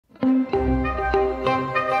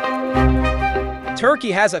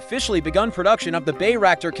Turkey has officially begun production of the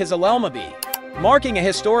Bayraktar KIZILELMA-B, marking a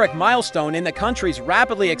historic milestone in the country's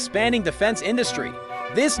rapidly expanding defense industry.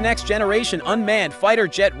 This next-generation unmanned fighter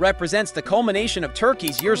jet represents the culmination of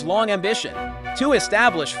Turkey's years-long ambition to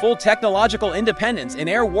establish full technological independence in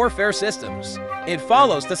air warfare systems. It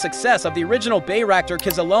follows the success of the original Bayraktar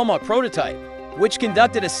KIZILELMA prototype, which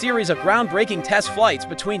conducted a series of groundbreaking test flights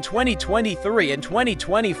between 2023 and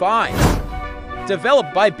 2025.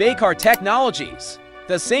 Developed by Baykar Technologies,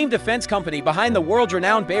 the same defense company behind the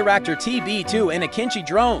world-renowned Bayraktar TB2 and AKINCI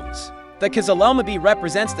drones, the KIZILELMA-B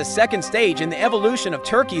represents the second stage in the evolution of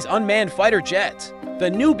Turkey's unmanned fighter jet. The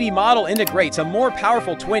new B model integrates a more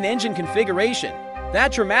powerful twin-engine configuration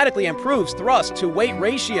that dramatically improves thrust-to-weight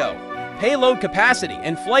ratio, payload capacity,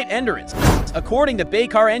 and flight endurance. According to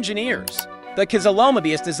Baykar engineers, the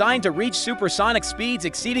KIZILELMA-B is designed to reach supersonic speeds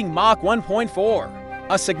exceeding Mach 1.4,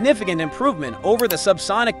 a significant improvement over the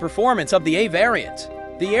subsonic performance of the A variant.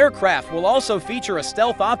 The aircraft will also feature a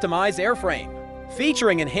stealth-optimized airframe,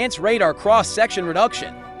 featuring enhanced radar cross-section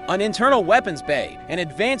reduction, an internal weapons bay, and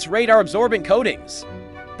advanced radar-absorbent coatings.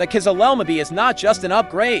 The KIZILELMA-B is not just an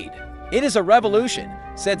upgrade, it is a revolution,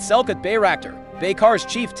 said Selçuk Bayraktar, Baykar's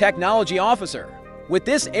chief technology officer. With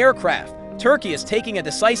this aircraft, Turkey is taking a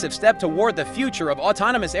decisive step toward the future of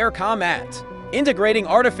autonomous air combat, integrating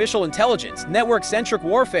artificial intelligence, network-centric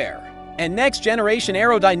warfare, and next-generation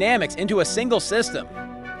aerodynamics into a single system.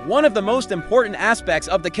 One of the most important aspects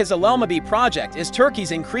of the KIZILELMA-B project is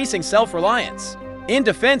Turkey's increasing self-reliance in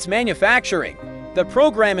defense manufacturing. The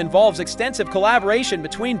program involves extensive collaboration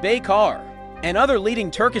between Baykar and other leading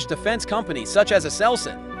Turkish defense companies such as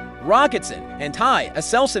Aselsan, Roketsan, and TB2.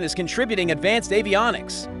 Aselsan is contributing advanced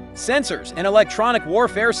avionics, sensors, and electronic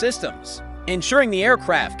warfare systems, ensuring the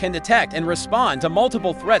aircraft can detect and respond to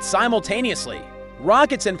multiple threats simultaneously.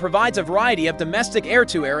 Roketsan provides a variety of domestic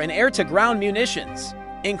air-to-air and air-to-ground munitions,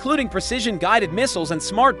 including precision-guided missiles and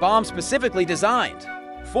smart bombs specifically designed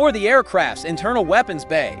for the aircraft's internal weapons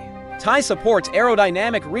bay. TB2 supports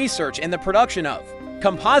aerodynamic research and the production of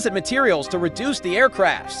composite materials to reduce the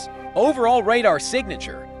aircraft's overall radar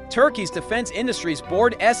signature. Turkey's Defense Industries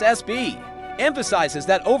Board (SSB) emphasizes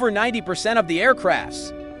that over 90% of the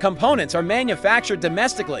aircraft's components are manufactured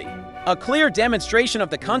domestically, a clear demonstration of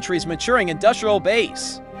the country's maturing industrial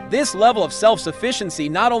base. This level of self-sufficiency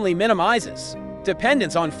not only minimizes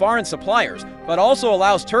dependence on foreign suppliers, but also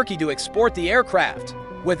allows Turkey to export the aircraft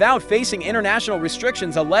without facing international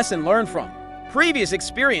restrictions, a lesson learned from previous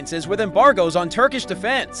experiences with embargoes on Turkish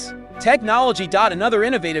defense technology. Another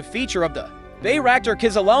innovative feature of the Bayraktar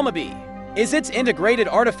KIZILELMA-B is its integrated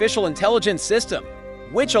artificial intelligence system,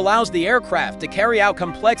 which allows the aircraft to carry out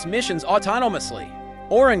complex missions autonomously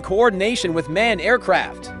or in coordination with manned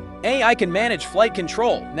aircraft. AI can manage flight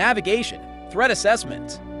control, navigation, threat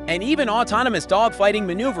assessment, and even autonomous dogfighting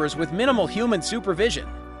maneuvers with minimal human supervision.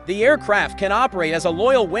 The aircraft can operate as a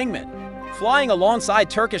loyal wingman, flying alongside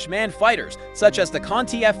Turkish manned fighters such as the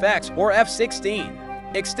Conti FX or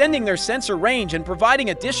F-16, extending their sensor range and providing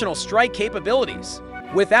additional strike capabilities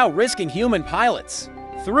without risking human pilots.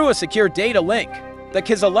 Through a secure data link, the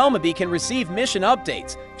KIZILELMA-B can receive mission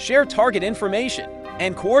updates, share target information,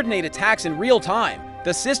 and coordinate attacks in real time.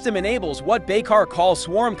 The system enables what Baykar calls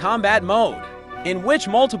swarm combat mode, in which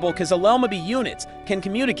multiple KIZILELMA-B units can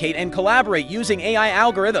communicate and collaborate using AI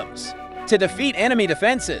algorithms to defeat enemy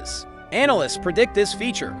defenses. Analysts predict this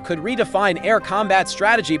feature could redefine air combat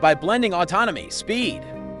strategy by blending autonomy, speed,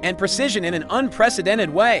 and precision in an unprecedented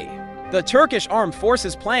way. The Turkish Armed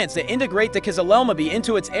Forces plans to integrate the KIZILELMA-B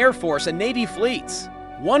into its Air Force and Navy fleets.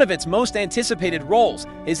 One of its most anticipated roles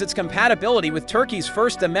is its compatibility with Turkey's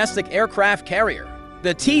first domestic aircraft carrier,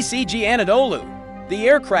 the TCG Anadolu. The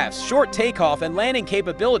aircraft's short takeoff and landing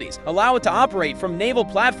capabilities allow it to operate from naval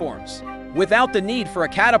platforms without the need for a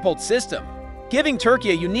catapult system, giving Turkey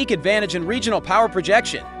a unique advantage in regional power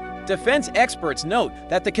projection. Defense experts note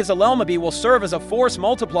that the KIZILELMA-B will serve as a force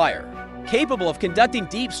multiplier, capable of conducting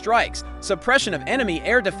deep strikes, suppression of enemy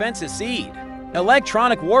air defenses,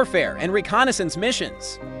 electronic warfare, and reconnaissance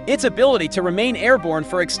missions. Its ability to remain airborne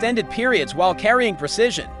for extended periods while carrying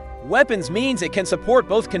precision weapons means it can support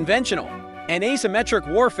both conventional and asymmetric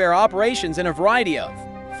warfare operations in a variety of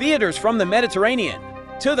theaters from the Mediterranean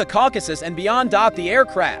to the Caucasus and beyond. The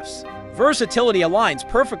aircraft's versatility aligns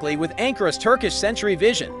perfectly with Ankara's Turkish century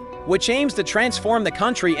vision, which aims to transform the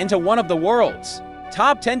country into one of the world's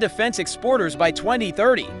top 10 defense exporters by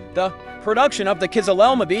 2030. The production of the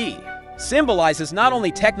KIZILELMA-B symbolizes not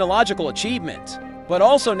only technological achievement, but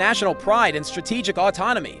also national pride and strategic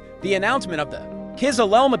autonomy. The announcement of the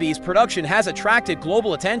KIZILELMA-B's production has attracted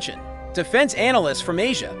global attention. Defense analysts from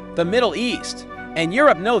Asia, the Middle East, and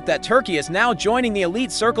Europe. Note that Turkey is now joining the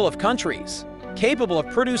elite circle of countries capable of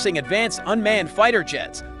producing advanced unmanned fighter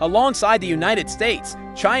jets alongside the United States,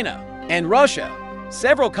 China, and Russia.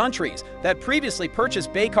 Several countries that previously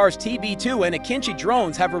purchased Baykar's TB2 and AKINCI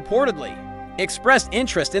drones have reportedly expressed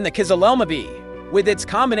interest in the KIZILELMA-B. With its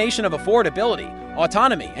combination of affordability,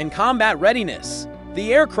 autonomy, and combat readiness,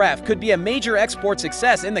 the aircraft could be a major export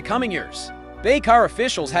success in the coming years. Baykar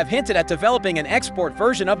officials have hinted at developing an export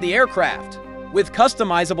version of the aircraft with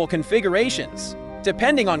customizable configurations,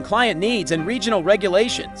 depending on client needs and regional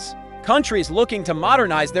regulations. Countries looking to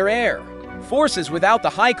modernize their air forces without the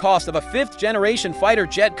high cost of a fifth-generation fighter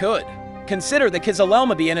jet could consider the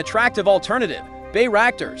KIZILELMA-B an attractive alternative.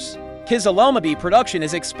 Bayraktar's KIZILELMA-B production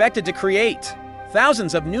is expected to create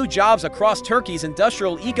thousands of new jobs across Turkey's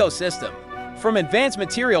industrial ecosystem, from advanced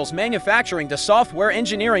materials manufacturing to software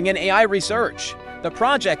engineering and AI research. The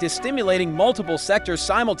project is stimulating multiple sectors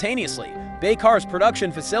simultaneously. Baykar's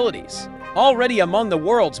production facilities, already among the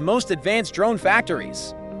world's most advanced drone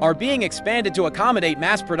factories, are being expanded to accommodate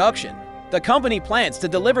mass production. The company plans to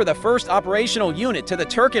deliver the first operational unit to the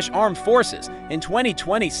Turkish Armed Forces in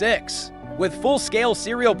 2026, with full-scale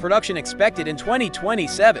serial production expected in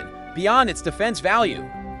 2027. Beyond its defense value,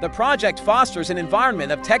 the project fosters an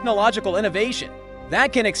environment of technological innovation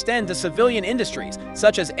that can extend to civilian industries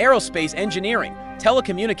such as aerospace engineering,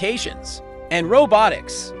 telecommunications, and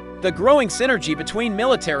robotics. The growing synergy between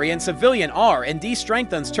military and civilian R&D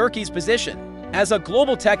strengthens Turkey's position as a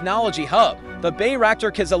global technology hub. The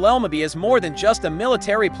Bayraktar KIZILELMA-B is more than just a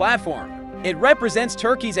military platform. It represents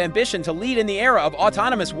Turkey's ambition to lead in the era of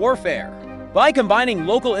autonomous warfare. By combining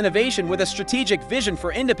local innovation with a strategic vision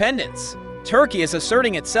for independence, Turkey is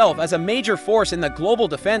asserting itself as a major force in the global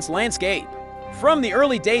defense landscape. From the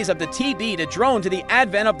early days of the TB2 drone to the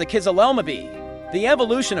advent of the KIZILELMA-B, the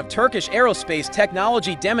evolution of Turkish aerospace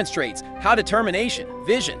technology demonstrates how determination,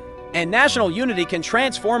 vision, and national unity can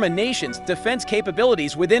transform a nation's defense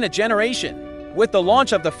capabilities within a generation. With the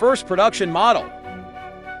launch of the first production model,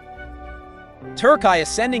 Turkey is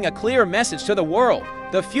sending a clear message to the world.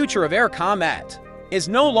 The future of air combat is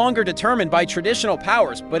no longer determined by traditional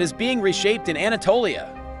powers but is being reshaped in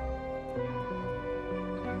Anatolia.